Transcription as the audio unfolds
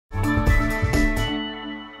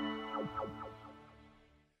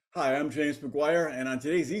Hi, I'm James McGuire, and on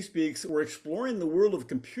today's eSpeaks, we're exploring the world of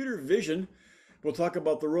computer vision. We'll talk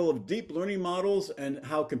about the role of deep learning models and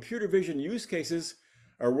how computer vision use cases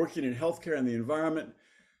are working in healthcare and the environment.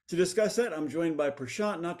 To discuss that, I'm joined by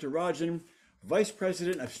Prashant Natarajan, Vice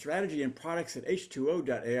President of Strategy and Products at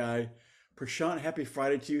H20.ai. Prashant, happy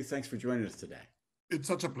Friday to you. Thanks for joining us today. It's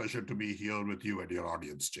such a pleasure to be here with you and your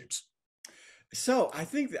audience, James. So I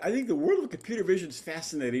think the world of computer vision is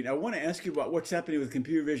fascinating. I want to ask you about what's happening with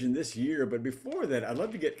computer vision this year, but before that, I'd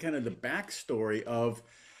love to get kind of the backstory of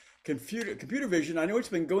computer vision. I know it's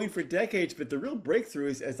been going for decades, but the real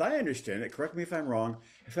breakthroughs, as I understand it, correct me if I'm wrong,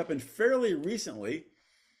 have happened fairly recently.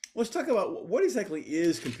 Let's talk about what exactly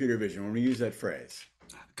is computer vision when we use that phrase.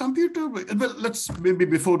 Let's maybe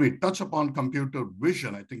before we touch upon computer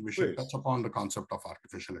vision, I think we should touch Please. upon the concept of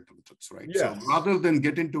artificial intelligence, right? So Yes. rather than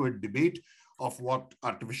get into a debate of what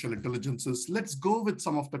artificial intelligence is, let's go with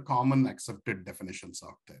some of the common accepted definitions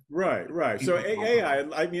out there. Right, right. So AI,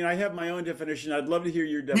 I mean, I have my own definition. I'd love to hear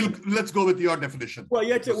your definition. Let's go with your definition. Well,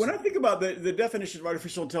 yeah, when I think about the definition of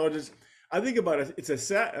artificial intelligence, I think about it, it's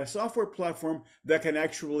a software platform that can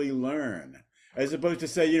actually learn, as opposed to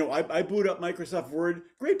say, I boot up Microsoft Word,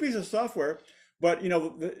 great piece of software, but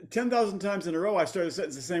 10,000 times in a row I start a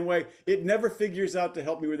sentence the same way. It never figures out to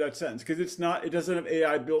help me with that sentence because it doesn't have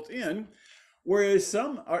AI built in. Whereas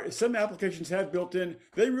some applications have built in,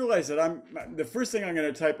 they realize that the first thing I'm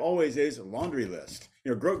going to type always is laundry list,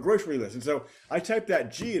 grocery list. And so I type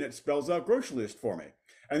that G and it spells out grocery list for me.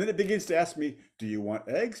 And then it begins to ask me, do you want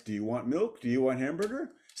eggs? Do you want milk? Do you want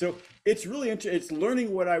hamburger? So it's it's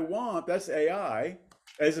learning what I want. That's AI,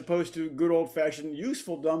 as opposed to good old fashioned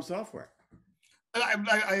useful dumb software.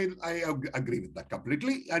 I agree with that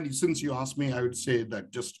completely. And since you asked me, I would say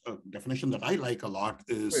that just a definition that I like a lot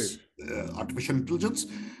is artificial intelligence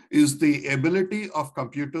is the ability of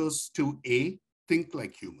computers to A, think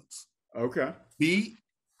like humans. Okay. B,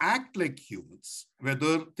 act like humans,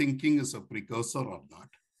 whether thinking is a precursor or not.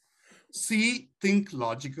 C, think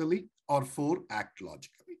logically, or 4, act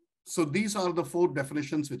logically. So these are the 4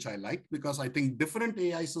 definitions which I like because I think different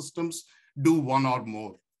AI systems do one or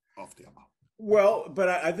more of the above. Well, but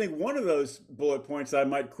I think one of those bullet points I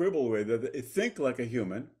might quibble with, think like a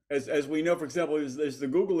human. As we know, for example, there's the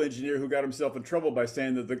Google engineer who got himself in trouble by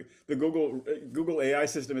saying that the Google AI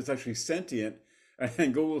system is actually sentient.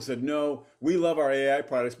 And Google said, no, we love our AI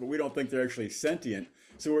products, but we don't think they're actually sentient.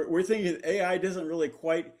 So we're thinking AI doesn't really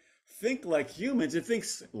quite think like humans. It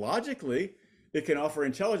thinks logically, it can offer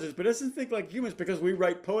intelligence, but it doesn't think like humans because we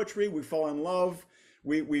write poetry, we fall in love,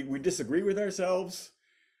 we disagree with ourselves.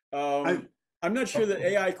 I'm not sure that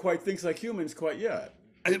AI quite thinks like humans quite yet.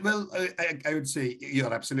 I would say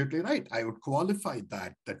you're absolutely right. I would qualify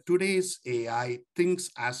that today's AI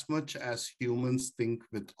thinks as much as humans think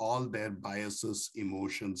with all their biases,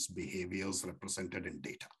 emotions, behaviors represented in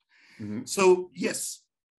data. Mm-hmm. So yes,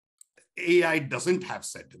 AI doesn't have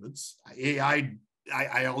sentiments.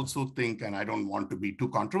 I also think, and I don't want to be too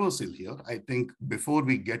controversial here, I think before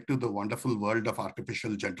we get to the wonderful world of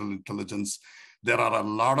artificial general intelligence, there are a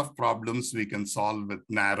lot of problems we can solve with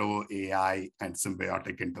narrow AI and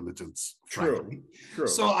symbiotic intelligence. True.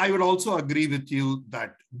 So I would also agree with you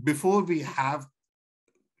that before we have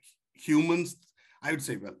humans, I would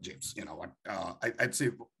say, well, James, you know what, I'd say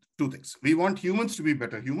 2 things. We want humans to be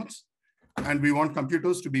better humans, and we want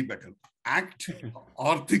computers to be better act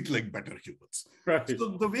or think like better humans. Right.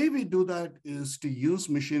 So the way we do that is to use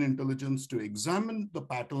machine intelligence to examine the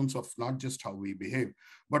patterns of not just how we behave,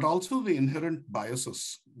 but also the inherent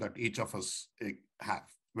biases that each of us have,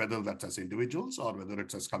 whether that's as individuals or whether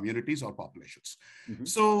it's as communities or populations. Mm-hmm.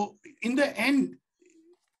 So in the end,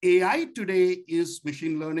 AI today is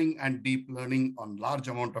machine learning and deep learning on large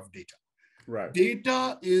amount of data. Right.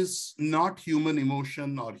 Data is not human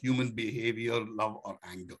emotion or human behavior, love or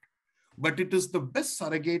anger, but it is the best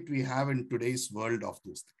surrogate we have in today's world of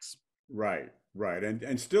those things. Right, right.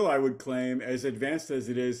 And still I would claim, as advanced as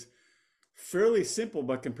it is, fairly simple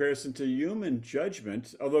by comparison to human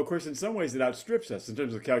judgment, although of course in some ways it outstrips us. In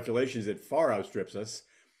terms of calculations, it far outstrips us.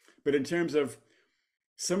 But in terms of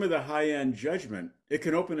some of the high-end judgment, it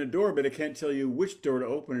can open a door, but it can't tell you which door to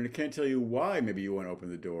open, and it can't tell you why maybe you want to open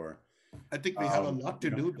the door. I think we have a lot to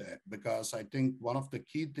do there, because I think one of the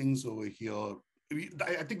key things over here,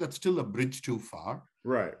 I think that's still a bridge too far.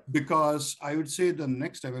 Right. Because I would say the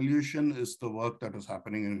next evolution is the work that is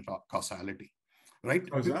happening in causality, right?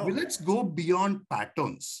 Let's go beyond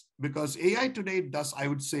patterns, because AI today does, I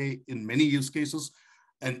would say, in many use cases,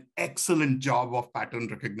 an excellent job of pattern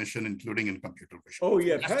recognition, including in computer vision. Oh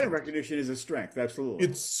yeah, pattern recognition is a strength, absolutely.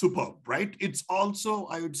 It's superb, right? It's also,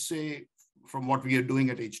 I would say, from what we are doing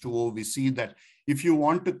at H2O, we see that if you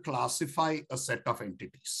want to classify a set of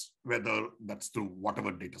entities, whether that's through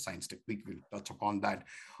whatever data science technique, we'll touch upon that,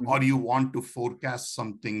 or you want to forecast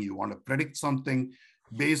something, you want to predict something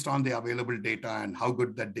based on the available data and how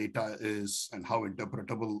good that data is and how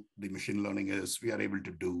interpretable the machine learning is, we are able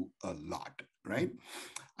to do a lot, right?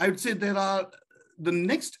 I would say the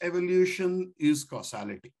next evolution is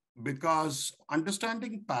causality, because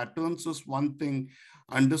understanding patterns is one thing,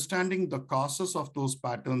 understanding the causes of those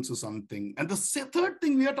patterns is something. And the third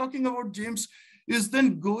thing we are talking about, James, is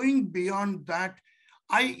then going beyond that.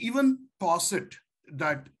 I even posit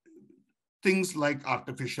that things like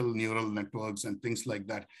artificial neural networks and things like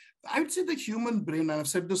that, I'd say the human brain, and I've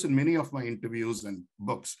said this in many of my interviews and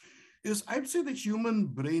books, is I'd say the human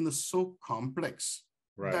brain is so complex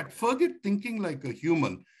that forget thinking like a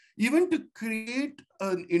human, even to create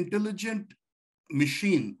an intelligent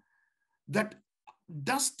machine that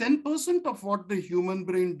does 10% of what the human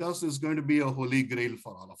brain does is going to be a holy grail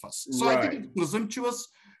for all of us. So I think it's presumptuous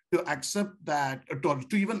to accept that,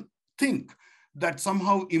 to even think that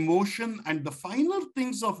somehow emotion and the finer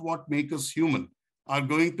things of what make us human are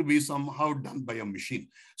going to be somehow done by a machine.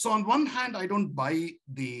 So on one hand, I don't buy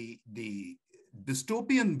the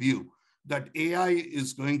dystopian view that AI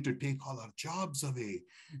is going to take all our jobs away.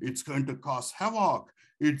 It's going to cause havoc.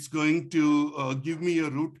 It's going to give me a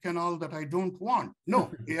root canal that I don't want.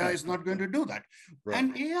 No, AI is not going to do that.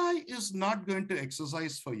 And AI is not going to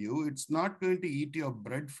exercise for you. It's not going to eat your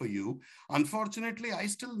bread for you. Unfortunately, I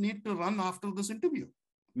still need to run after this interview.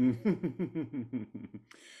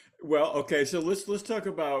 Well, okay, so let's talk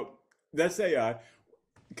about that's AI.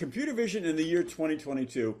 Computer vision in the year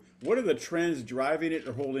 2022, what are the trends driving it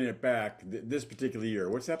or holding it back this particular year?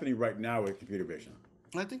 What's happening right now with computer vision?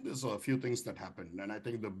 I think there's a few things that happened. And I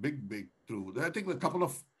think the big breakthrough, I think a couple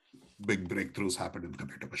of big breakthroughs happened in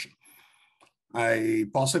computer vision. I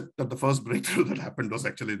posit that the first breakthrough that happened was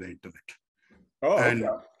actually the internet. Oh, okay.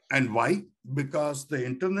 And why? Because the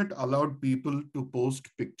internet allowed people to post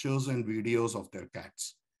pictures and videos of their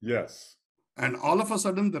cats. Yes. And all of a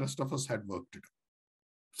sudden, the rest of us had work to do.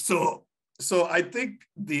 So I think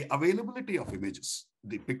the availability of images,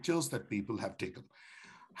 the pictures that people have taken,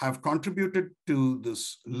 have contributed to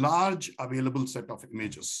this large available set of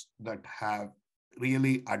images that have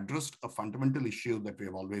really addressed a fundamental issue that we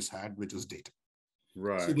have always had, which is data.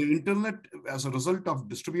 Right. So the internet, as a result of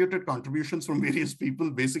distributed contributions from various people,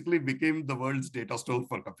 basically became the world's data store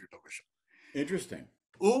for computer vision. Interesting.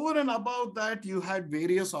 Over and above that, you had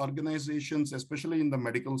various organizations, especially in the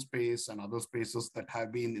medical space and other spaces, that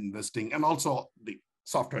have been investing, and also the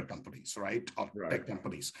software companies, right? Or tech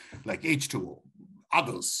companies like H2O,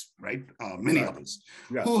 others, right? Many others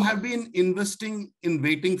who have been investing in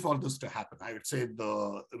waiting for this to happen. I would say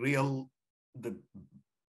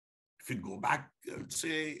if you go back, I would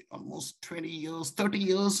say almost 20 years, 30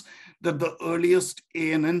 years, that the earliest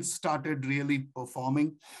ANN started really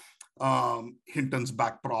performing. Hinton's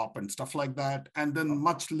backprop and stuff like that. And then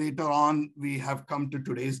much later on, we have come to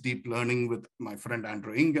today's deep learning with my friend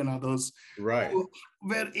Andrew Ng and others, who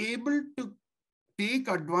were able to take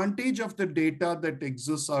advantage of the data that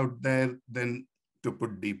exists out there, then to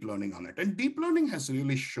put deep learning on it. And deep learning has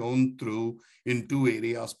really shown through in two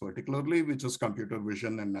areas particularly, which is computer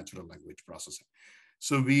vision and natural language processing.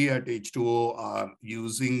 So we at H2O are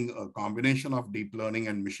using a combination of deep learning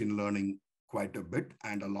and machine learning quite a bit.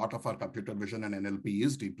 And a lot of our computer vision and NLP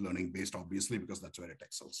is deep learning based, obviously, because that's where it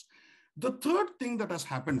excels. The third thing that has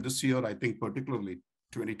happened this year, I think particularly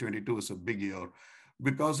 2022 is a big year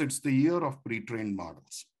because it's the year of pre-trained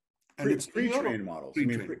models. And it's pre-trained models.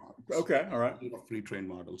 Pre-trained models. Okay, all right. Pre-trained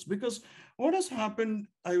models. Because what has happened,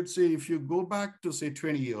 I would say, if you go back to say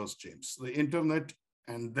 20 years, James, the internet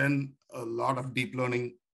and then a lot of deep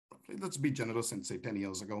learning, let's be generous and say 10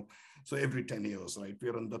 years ago. So every 10 years, right?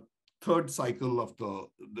 We're in the third cycle of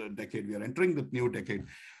the decade. We are entering the new decade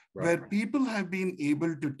where people have been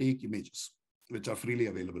able to take images, which are freely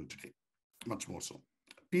available today, much more so.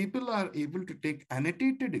 People are able to take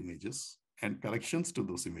annotated images and corrections to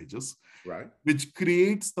those images, which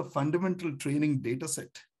creates the fundamental training data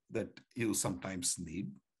set that you sometimes need.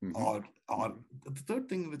 Or the third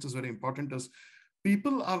thing, which is very important, is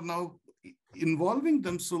people are now involving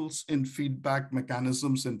themselves in feedback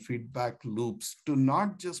mechanisms and feedback loops to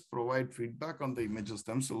not just provide feedback on the images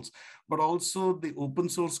themselves, but also the open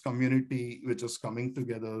source community, which is coming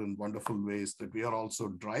together in wonderful ways that we are also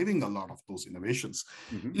driving a lot of those innovations,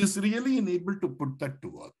 is really enabled to put that to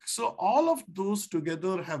work. So all of those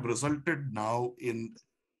together have resulted now in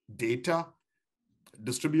data,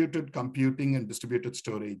 distributed computing and distributed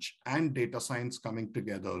storage and data science coming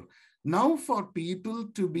together Now, for people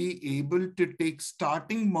to be able to take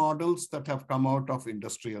starting models that have come out of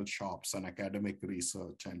industrial shops and academic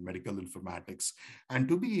research and medical informatics, and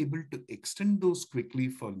to be able to extend those quickly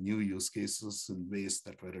for new use cases in ways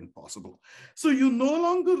that weren't possible. So you no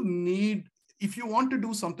longer need, if you want to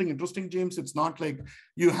do something interesting, James, it's not like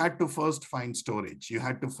you had to first find storage, you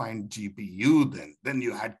had to find GPU, then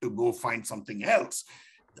you had to go find something else.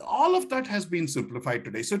 All of that has been simplified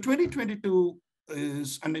today. So 2022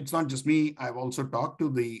 is, and it's not just me, I've also talked to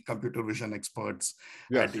the computer vision experts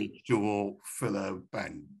Yes. at H2O, Philip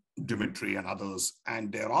and Dimitri and others,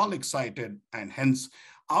 and they're all excited. And hence,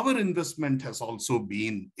 our investment has also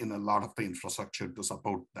been in a lot of the infrastructure to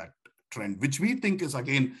support that trend, which we think is,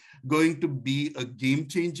 again, going to be a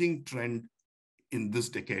game-changing trend in this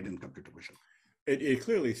decade in computer vision. It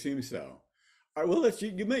clearly seems so. All right, well,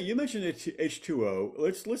 you mentioned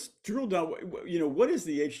H2O. Let's drill down. What is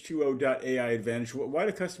the H2O.ai advantage? Why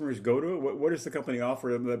do customers go to it? What does the company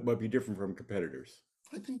offer that might be different from competitors?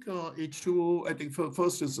 I think H2O, I think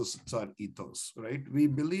first is it's our ethos, right? We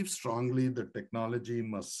believe strongly that technology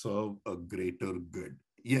must serve a greater good.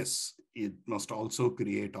 Yes, it must also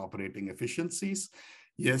create operating efficiencies.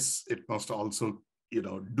 Yes, it must also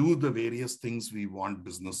do the various things we want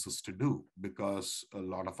businesses to do, because a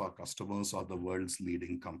lot of our customers are the world's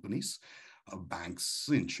leading companies, banks,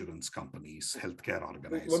 insurance companies, healthcare Let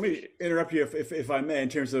organizations. me interrupt you if I may, in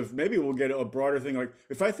terms of maybe we'll get a broader thing. Like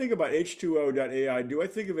if I think about H2O.ai, do I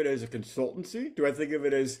think of it as a consultancy? Do I think of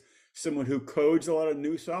it as someone who codes a lot of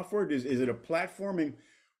new software? Is it a platforming?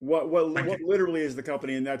 What literally is the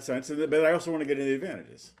company in that sense? But I also want to get into the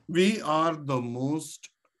advantages. We are the most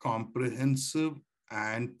comprehensive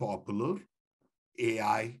and popular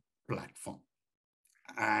AI platform,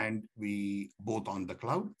 and we both on the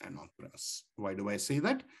cloud and on premise. Why do I say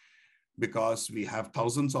that? Because we have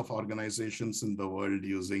thousands of organizations in the world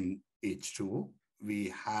using H2O.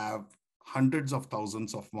 We have hundreds of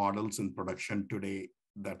thousands of models in production today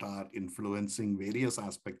that are influencing various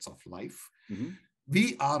aspects of life. Mm-hmm.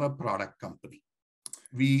 We are a product company.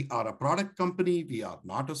 We are a product company. We are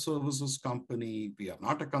not a services company. We are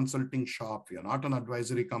not a consulting shop. We are not an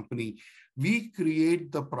advisory company. We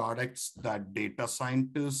create the products that data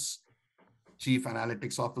scientists, chief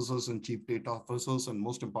analytics officers and chief data officers, and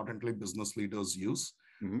most importantly, business leaders use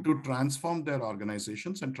to transform their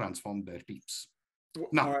organizations and transform their teams.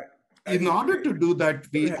 Now, All right. in order to do that,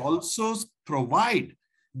 Go we ahead. also provide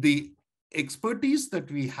the expertise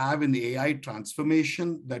that we have in the AI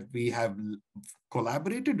transformation, that we have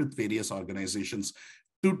collaborated with various organizations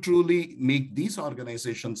to truly make these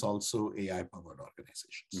organizations also AI-powered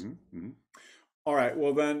organizations. Mm-hmm. Mm-hmm. All right.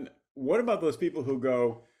 Well, then, what about those people who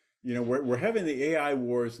go, we're having the AI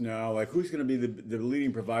wars now. Like, who's going to be the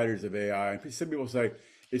leading providers of AI? And some people say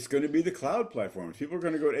it's going to be the cloud platforms. People are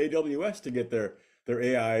going to go to AWS to get their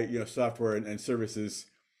AI, software and services.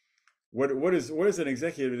 What does an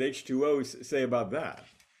executive at H2O say about that?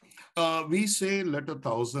 We say let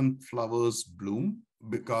 1,000 flowers bloom,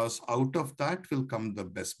 because out of that will come the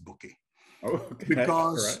best bouquet. Oh, okay.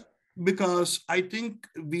 All right. Because I think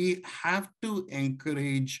we have to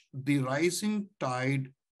encourage the rising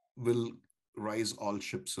tide will rise all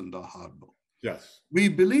ships in the harbor. Yes. We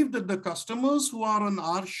believe that the customers who are on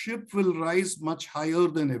our ship will rise much higher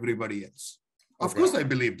than everybody else. Of course, I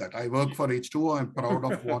believe that. I work for H2O. I'm proud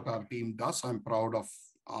of what our team does. I'm proud of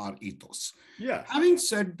our ethos. Yeah. Having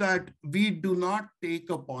said that, we do not take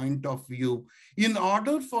a point of view. In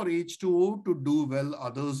order for H2O to do well,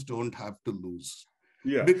 others don't have to lose.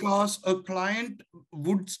 Yeah. Because a client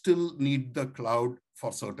would still need the cloud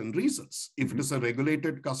for certain reasons. If it is a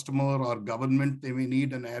regulated customer or government, they may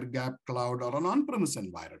need an air-gap cloud or an on-premise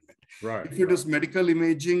environment. Right. If it is medical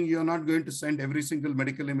imaging, you're not going to send every single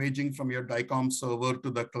medical imaging from your DICOM server to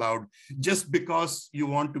the cloud just because you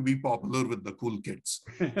want to be popular with the cool kids.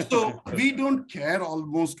 So we don't care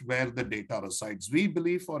almost where the data resides. We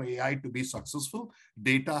believe for AI to be successful,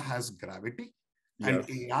 data has gravity. Yes.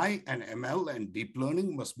 And AI and ML and deep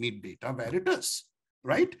learning must meet data where it is,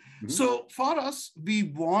 right? Mm-hmm. So for us, we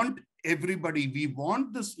want everybody, we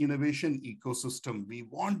want this innovation ecosystem, we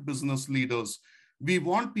want business leaders, we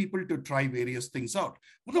want people to try various things out.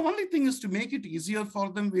 But the only thing is to make it easier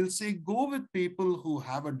for them, we'll say go with people who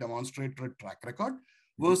have a demonstrated track record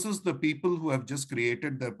versus the people who have just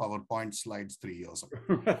created their PowerPoint slides 3 years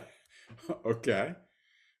ago. Okay.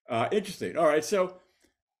 Interesting. All right. So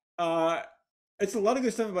it's a lot of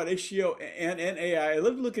good stuff about HCO and AI. I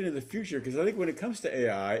love looking into the future, because I think when it comes to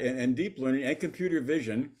AI and deep learning and computer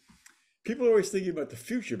vision, people are always thinking about the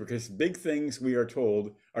future because big things, we are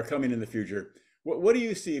told, are coming in the future. What do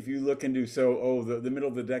you see if you look into the middle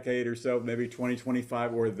of the decade or so, maybe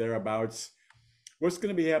 2025 or thereabouts? What's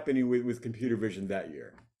going to be happening with computer vision that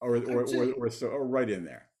year, I'd say or right in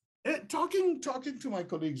there? talking to my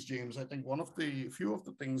colleagues, James, I think one of the few of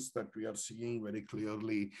the things that we are seeing very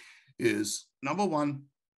clearly is number one,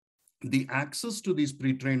 the access to these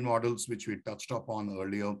pre-trained models, which we touched upon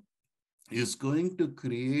earlier, is going to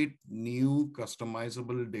create new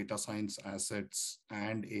customizable data science assets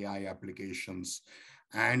and AI applications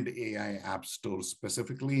and AI app stores,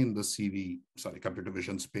 specifically in the computer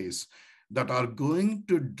vision space, that are going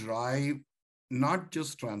to drive not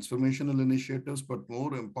just transformational initiatives, but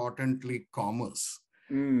more importantly, commerce.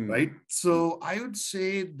 Mm. Right. So I would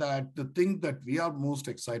say that the thing that we are most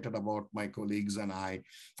excited about, my colleagues and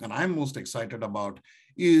I'm most excited about,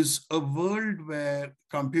 is a world where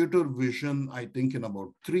computer vision, I think in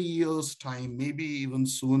about 3 years' time, maybe even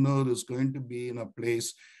sooner, is going to be in a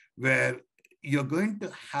place where you're going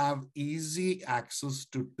to have easy access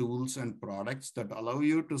to tools and products that allow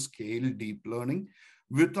you to scale deep learning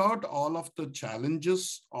without all of the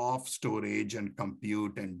challenges of storage and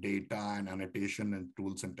compute and data and annotation and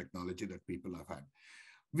tools and technology that people have had.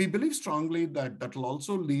 We believe strongly that that will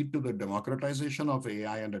also lead to the democratization of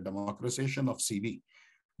AI and the democratization of CV.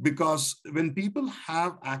 Because when people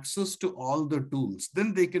have access to all the tools,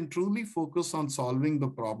 then they can truly focus on solving the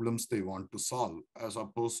problems they want to solve as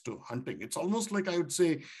opposed to hunting. It's almost like, I would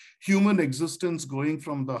say, human existence going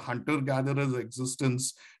from the hunter-gatherer's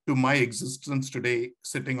existence to my existence today,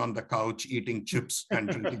 sitting on the couch, eating chips and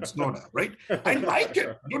drinking soda, right? I like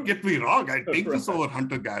it. Don't get me wrong. I take this over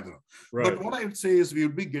hunter-gatherer. Right. But what I would say is we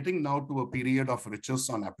would be getting now to a period of riches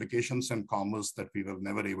on applications and commerce that we were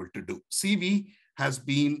never able to do. CV has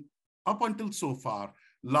been, up until so far,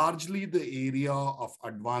 largely the area of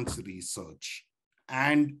advanced research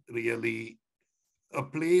and really a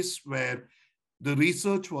place where the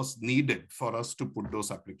research was needed for us to put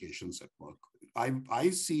those applications at work. I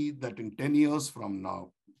see that in 10 years from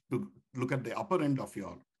now, to look at the upper end of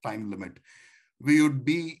your time limit, we would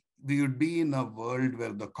be in a world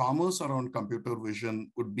where the commerce around computer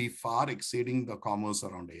vision would be far exceeding the commerce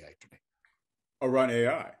around AI today. Around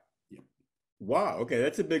AI. Wow. Okay,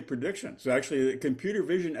 that's a big prediction. So actually, computer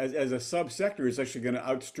vision as a subsector is actually going to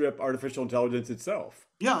outstrip artificial intelligence itself.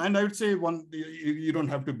 Yeah, and I would say you don't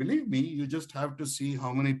have to believe me. You just have to see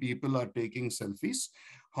how many people are taking selfies,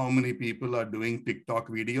 how many people are doing TikTok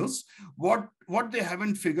videos. What they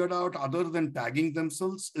haven't figured out, other than tagging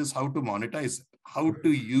themselves, is how to monetize it, how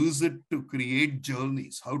to use it to create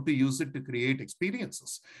journeys, how to use it to create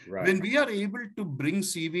experiences. Right. When we are able to bring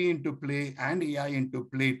CV into play and AI into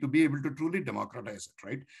play to be able to truly democratize it,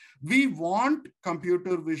 right? We want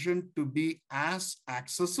computer vision to be as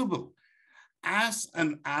accessible as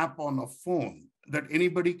an app on a phone that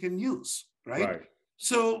anybody can use, right? Right.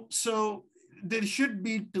 So there should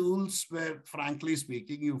be tools where, frankly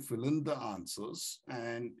speaking, you fill in the answers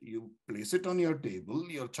and you place it on your table.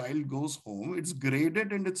 Your child goes home, it's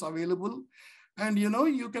graded and it's available. And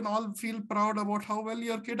you can all feel proud about how well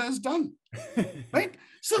your kid has done, right?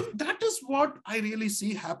 So that is what I really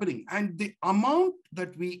see happening. And the amount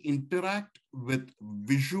that we interact with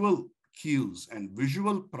visual cues and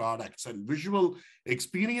visual products and visual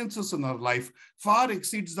experiences in our life far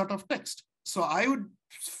exceeds that of text. So I would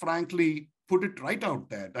frankly put it right out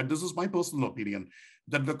there that this is my personal opinion,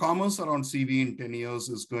 that the commerce around CV in 10 years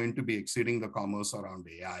is going to be exceeding the commerce around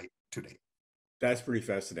AI today. That's pretty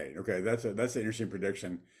fascinating. Okay, that's an interesting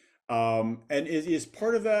prediction. And is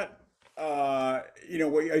part of that, as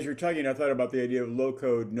you're talking, I thought about the idea of low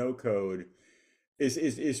code, no code.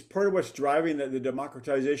 Is part of what's driving the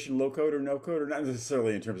democratization low code or no code, or not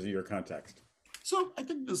necessarily in terms of your context? So I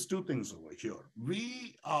think there's two things over here.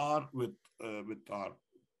 We are with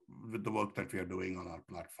the work that we are doing on our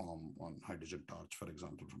platform on Hydrogen Torch, for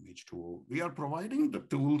example, from H2O, we are providing the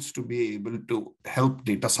tools to be able to help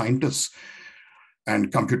data scientists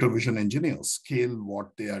and computer vision engineers scale what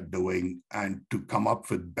they are doing and to come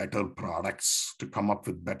up with better products, to come up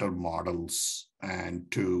with better models,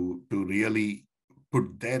 and to really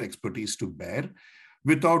put their expertise to bear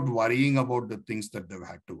without worrying about the things that they've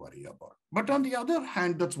had to worry about. But on the other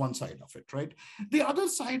hand, that's one side of it, right? The other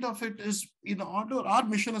side of it is, our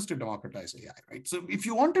mission is to democratize AI, right? So if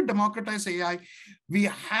you want to democratize AI, we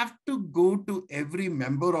have to go to every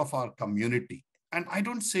member of our community and I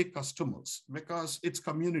don't say customers because it's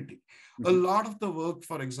community. A Mhm. lot of the work,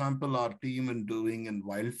 for example, our team in doing in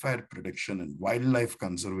wildfire prediction and wildlife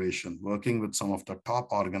conservation, working with some of the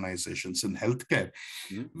top organizations in healthcare,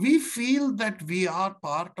 Mhm. we feel that we are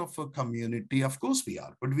part of a community. Of course we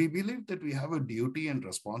are, but we believe that we have a duty and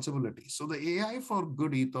responsibility. So the AI for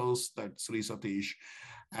Good ethos that Sri Satish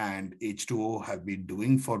and H2O have been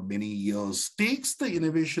doing for many years takes the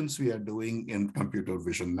innovations we are doing in computer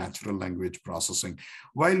vision, natural language processing.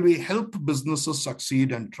 While we help businesses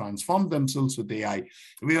succeed and transform themselves with AI,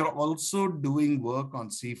 we are also doing work on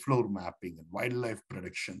seafloor mapping and wildlife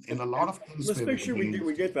prediction. In a lot And of things let's where make we're sure we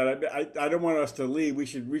doing. get that. I don't want us to leave. We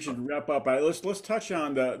should wrap up. Let's touch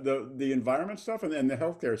on the environment stuff and then the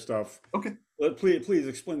healthcare stuff. Okay. Please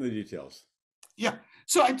explain the details. Yeah.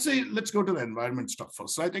 So I'd say let's go to the environment stuff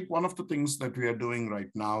first. So I think one of the things that we are doing right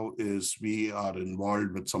now is we are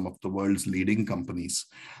involved with some of the world's leading companies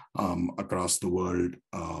across the world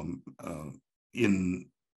in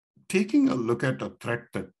taking a look at a threat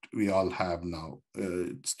that we all have now.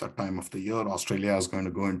 It's the time of the year. Australia is going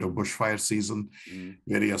to go into bushfire season. Mm.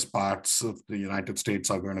 Various parts of the United States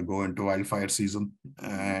are going to go into wildfire season. Mm.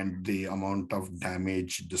 And the amount of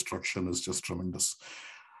damage, destruction is just tremendous.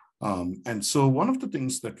 And so one of the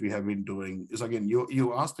things that we have been doing is, again,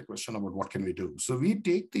 you asked the question about what can we do. So we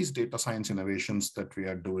take these data science innovations that we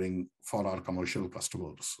are doing for our commercial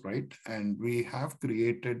customers, right? And we have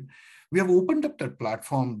opened up that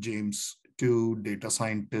platform, James, to data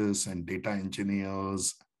scientists and data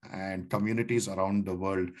engineers and communities around the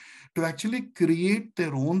world to actually create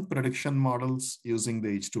their own prediction models using the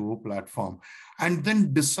H2O platform, and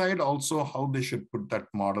then decide also how they should put that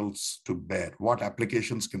models to bear. What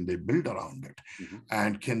applications can they build around it? Mhm.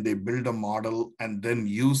 And can they build a model and then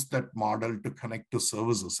use that model to connect to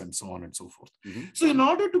services and so on and so forth? Mhm. So in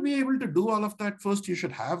order to be able to do all of that, first you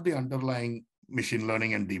should have the underlying machine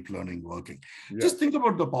learning and deep learning working. Just Yes. think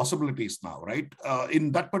about the possibilities now, right?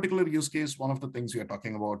 In that particular use case, one of the things we are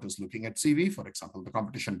talking about is looking at CV, for example. The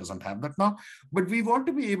competition doesn't have that now, but we want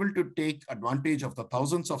to be able to take advantage of the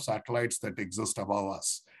thousands of satellites that exist above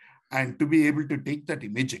us and to be able to take that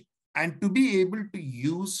imaging and to be able to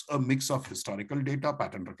use a mix of historical data,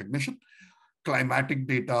 pattern recognition, climatic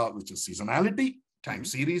data, which is seasonality, time Mhm.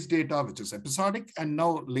 series data, which is episodic, and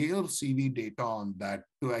now layer CV data on that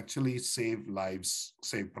to actually save lives,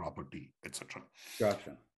 save property, etc.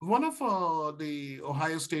 Gotcha. One of the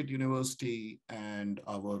Ohio State University and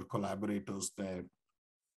our collaborators there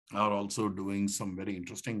are also doing some very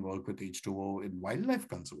interesting work with H2O in wildlife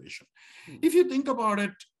conservation. Hmm. If you think about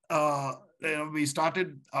it, we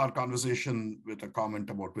started our conversation with a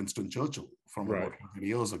comment about Winston Churchill from Right. about 100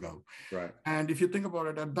 years ago. Right. And if you think about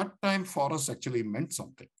it, at that time, forest actually meant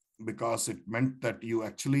something because it meant that you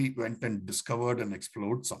actually went and discovered and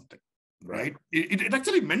explored something, Right. right? It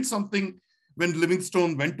actually meant something when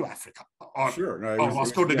Livingstone went to Africa Sure. No, it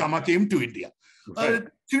Vasco was da yeah. Gama came to India. Right.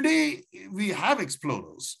 Today, we have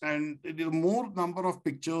explorers, and the more number of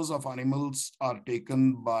pictures of animals are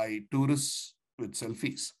taken by tourists with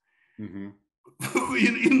selfies Mhm.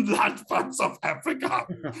 in large parts of Africa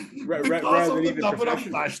because Rather than of the even number of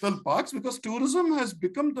professional. national parks, because tourism has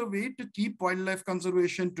become the way to keep wildlife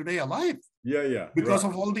conservation today alive Yeah. Yeah. because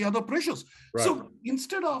Right. of all the other pressures. Right. So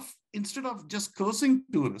instead of just cursing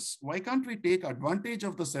tourists, why can't we take advantage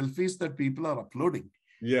of the selfies that people are uploading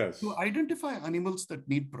to Yes. identify animals that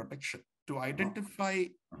need protection, to Uh-huh. identify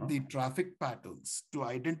Uh-huh. the traffic patterns, to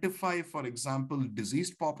identify, for example,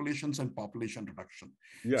 diseased populations and population reduction.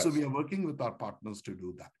 So Yes. we are working with our partners to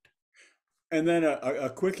do that. And then a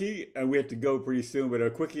quickie, and we have to go pretty soon, but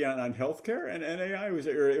a quickie on healthcare and AI, was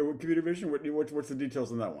it, or computer vision? What's the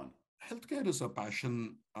details on that one? Healthcare is a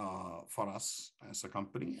passion for us as a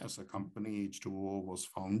company. As a company, H2O was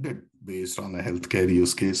founded based on a healthcare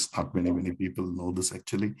use case. Not many people know this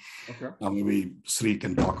actually. Okay. Maybe Sri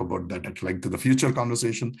can talk about that at length in the future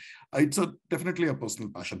conversation. It's definitely a personal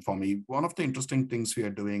passion for me. One of the interesting things we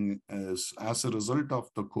are doing is, as a result of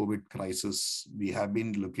the COVID crisis, we have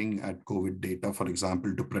been looking at COVID data, for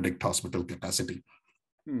example, to predict hospital capacity,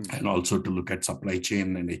 Hmm. and also to look at supply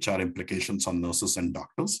chain and HR implications on nurses and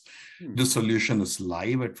doctors. Hmm. This solution is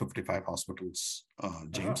live at 55 hospitals, Uh-huh.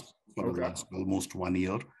 James, for the Okay. last almost 1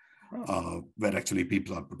 year, Oh. where actually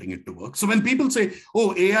people are putting it to work. So when people say,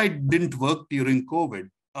 oh, AI didn't work during COVID,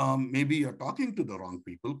 maybe you're talking to the wrong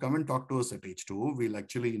people. Come and talk to us at H2O. We'll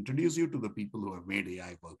actually introduce you to the people who have made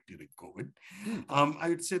AI work during COVID. Hmm. I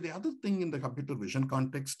would say the other thing in the computer vision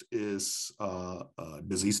context is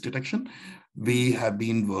disease detection. Hmm. We have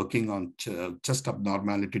been working on chest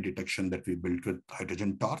abnormality detection that we built with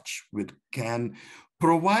hydrogen torch, which can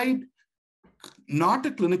provide not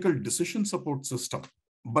a clinical decision support system,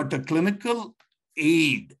 but a clinical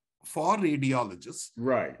aid for radiologists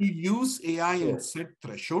Right. to use AI Sure. and set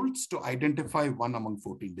thresholds to identify one among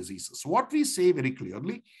 14 diseases. What we say very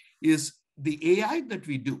clearly is the AI that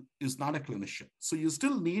we do is not a clinician. So you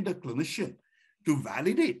still need a clinician to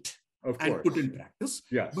validate Of and course. put in practice.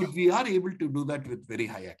 Yes. But we are able to do that with very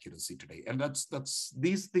high accuracy today. And that's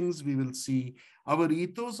these things we will see. Our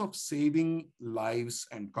ethos of saving lives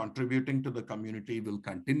and contributing to the community will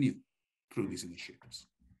continue through these initiatives.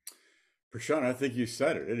 Prashant, I think you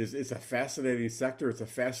said it. It's a fascinating sector. It's a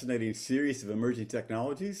fascinating series of emerging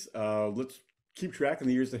technologies. Let's keep track in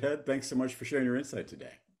the years ahead. Thanks so much for sharing your insight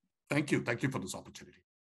today. Thank you. Thank you for this opportunity.